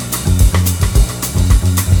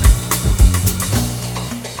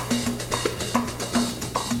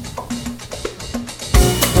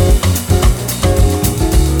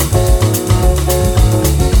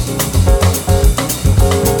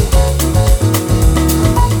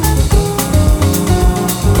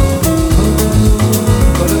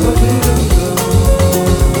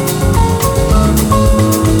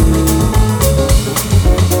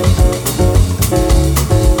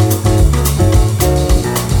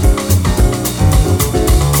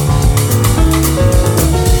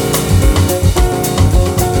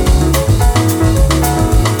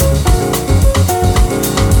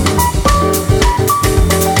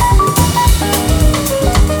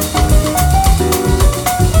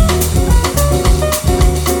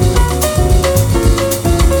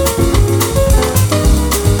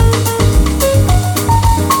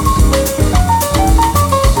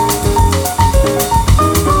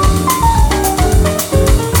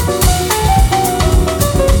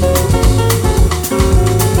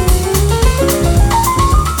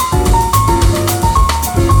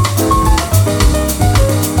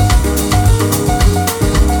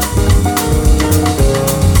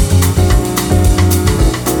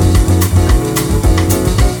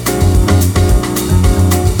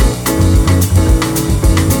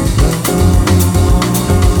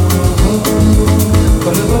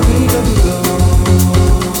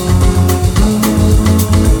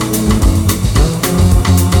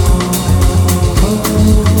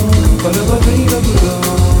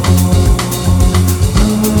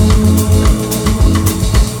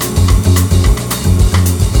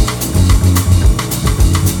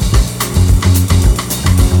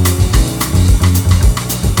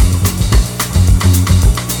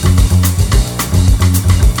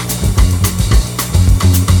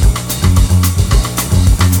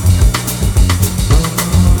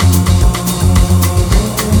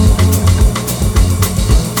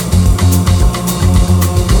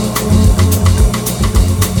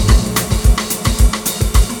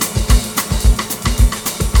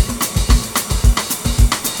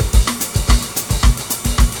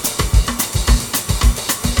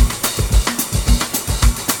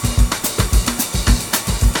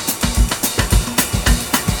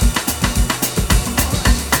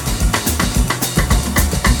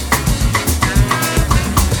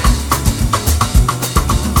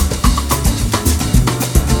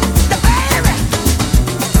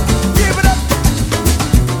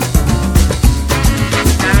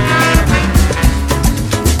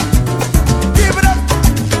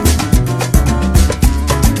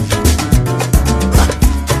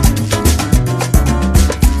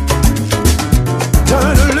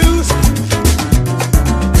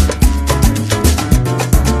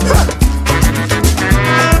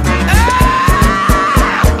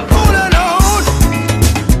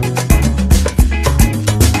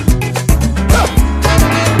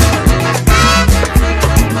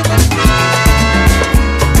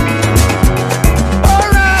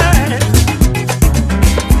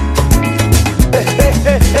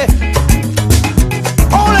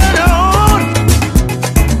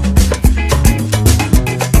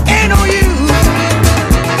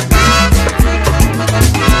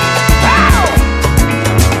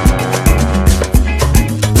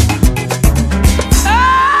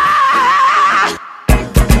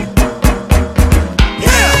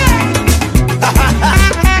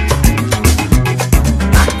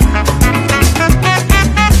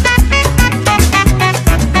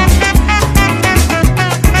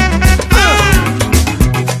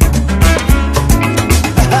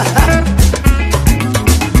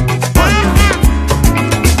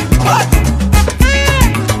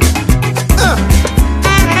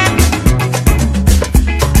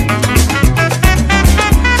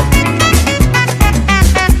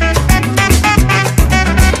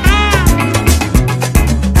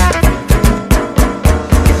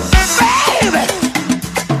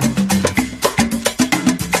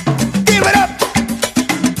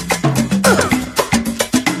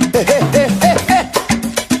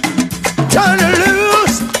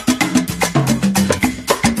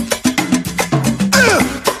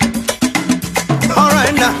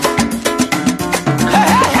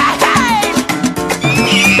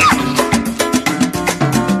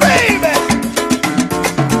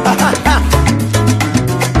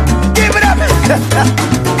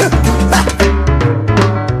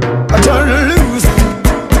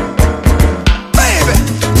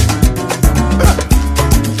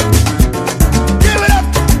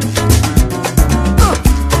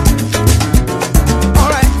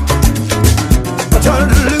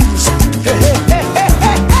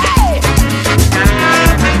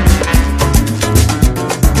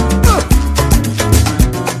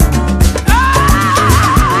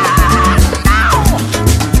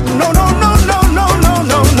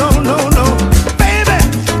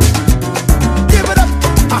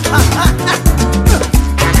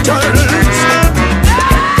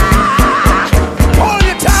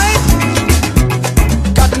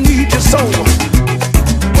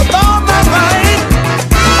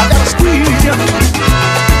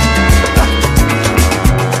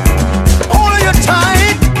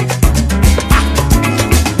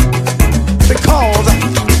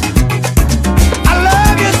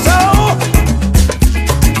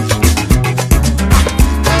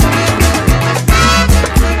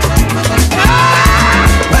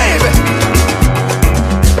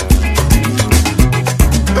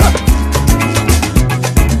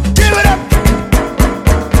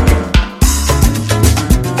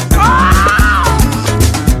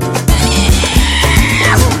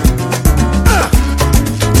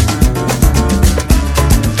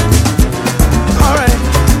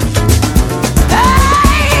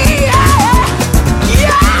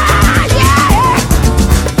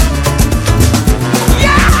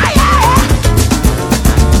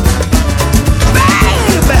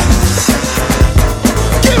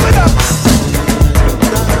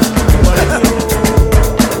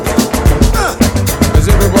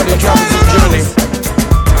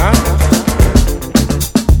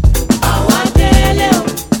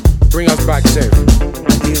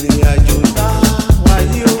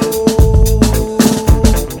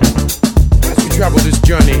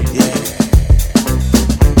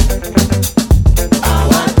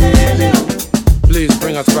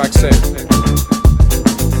 la track said.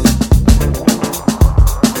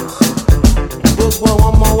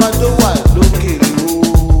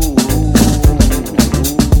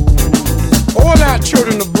 All our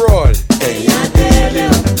children abroad,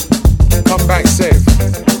 come back safe.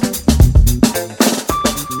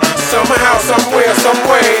 Somehow, somewhere, some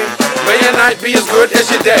way, may your night be as good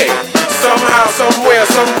as your day. Somehow, somewhere,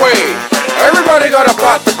 some way, everybody got a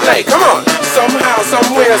part to play. Come on. Somehow,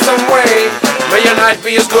 somewhere, some way, may your night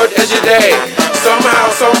be as good as your day. Somehow,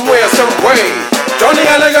 somewhere, some way, Johnny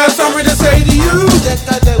Allen got something to say to you.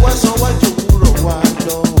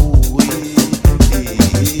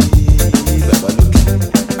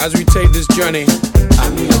 As we take this journey,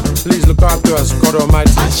 please look after us, God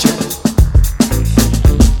Almighty.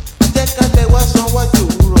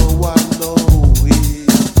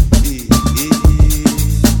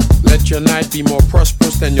 Let your night be more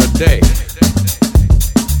prosperous than your day.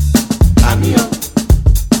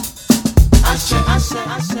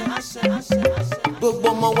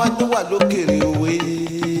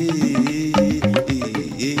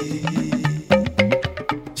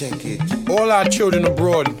 All our children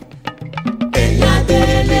abroad,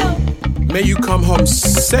 may you come home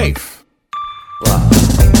safe.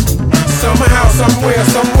 Somehow, somewhere,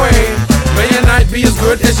 some way, may your night be as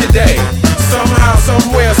good as your day. Somehow,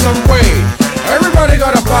 somewhere, some way, everybody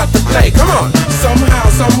got a part to play. Come on. Somehow,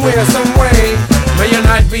 somewhere, some way, may your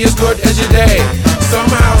night be as good as your day.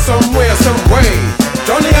 Somehow, somewhere, some way,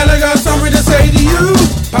 Johnny Allen got something to say to you.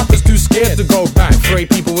 Papa's too scared to go back, afraid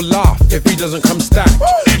people will laugh if he doesn't come stacked.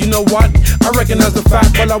 You know what? I recognize the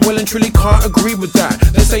fact, but I well and truly can't agree with that.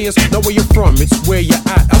 They say it's not where you're from, it's where you're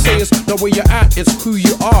at. I say it's not where you're at, it's who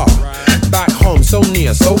you are. Back home, so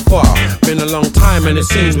near, so far. Been a long time and it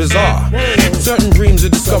seems bizarre. Certain dreams are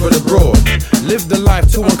discovered abroad. Live the life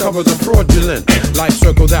to uncover the fraudulent life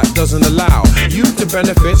circle that doesn't allow you to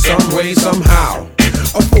benefit some way, somehow.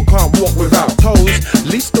 A foot can't walk without toes.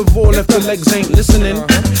 Least of all if the legs ain't listening.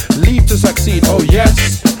 Leave to succeed, oh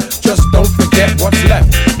yes. Just don't forget what's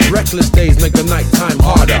left. Reckless days make the night time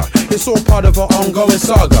harder. It's all part of our ongoing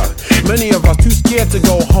saga. Many of us too scared to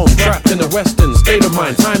go home, trapped in a western state of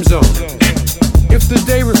mind time zone. If the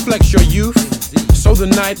day reflects your youth, so the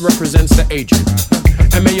night represents the aged.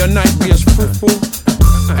 And may your night be as fruitful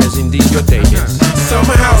as indeed your day is.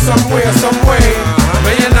 Somehow, somewhere, some way,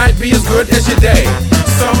 may your night be as good as your day.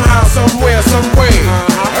 Somehow, somewhere, some way,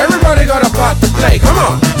 everybody got a part to play. Come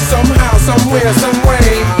on. Somehow, somewhere, some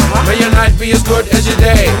way, may your night be as good as your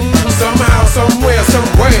day. Somehow, somewhere, some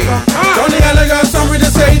way, Johnny Allen got something to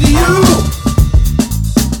say to you.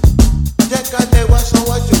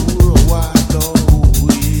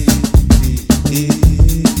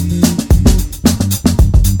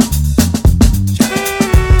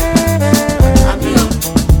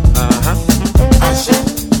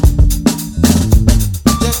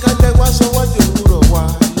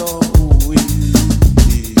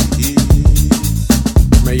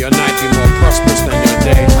 May your night be more prosperous than your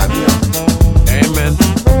day. Amen.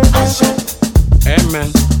 Amen.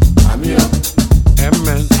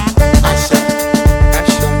 Amen. Asha.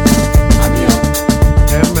 Amen.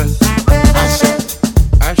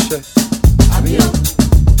 Asha.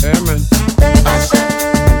 Amen. Asha.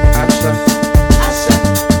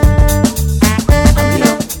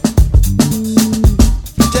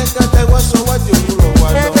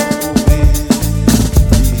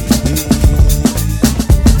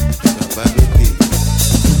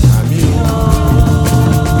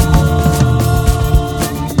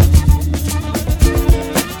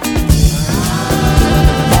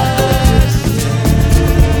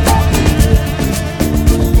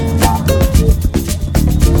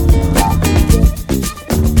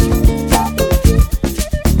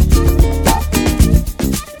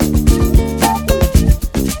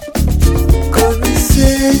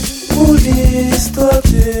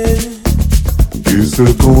 Ce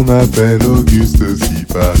qu'on appelle Auguste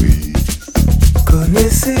Siparis.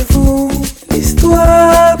 Connaissez-vous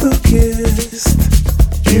l'histoire d'Auguste?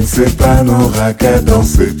 Qui ne sait pas n'aura qu'à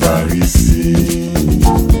danser par ici.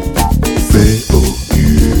 C'est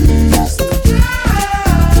Auguste,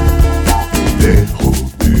 il est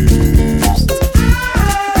robuste.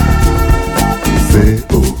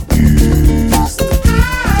 C'est Auguste,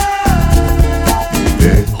 il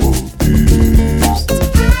est robuste.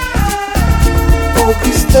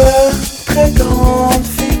 Auguste, très grande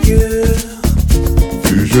figure,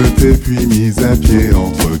 fut jeté puis mis à pied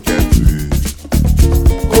entre quatre murs.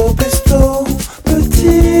 Robusto,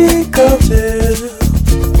 petit corps dur,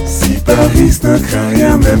 Siparis ne craint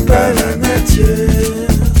rien, même pas la nature.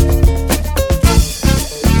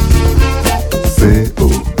 C'est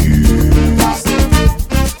Auguste,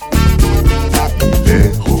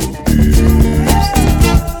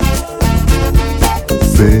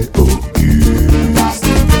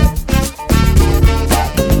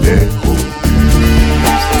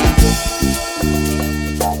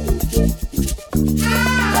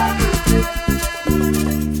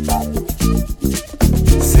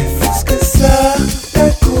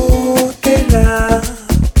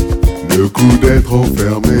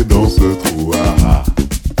 ce trou.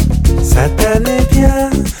 Satan est bien,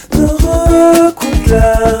 ne recoute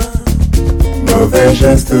là. Mauvais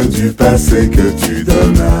geste du passé que tu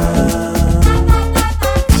donnas.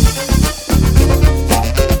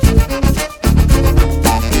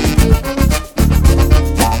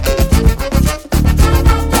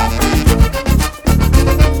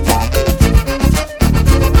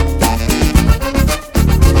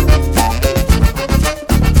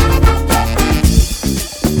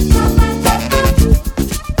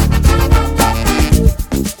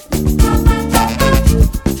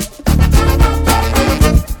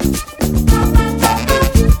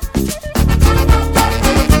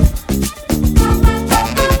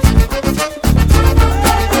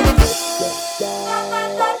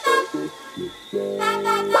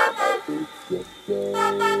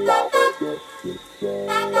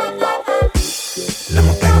 La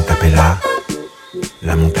montagne t'appela,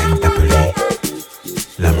 la montagne t'appelait,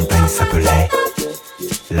 la montagne s'appelait.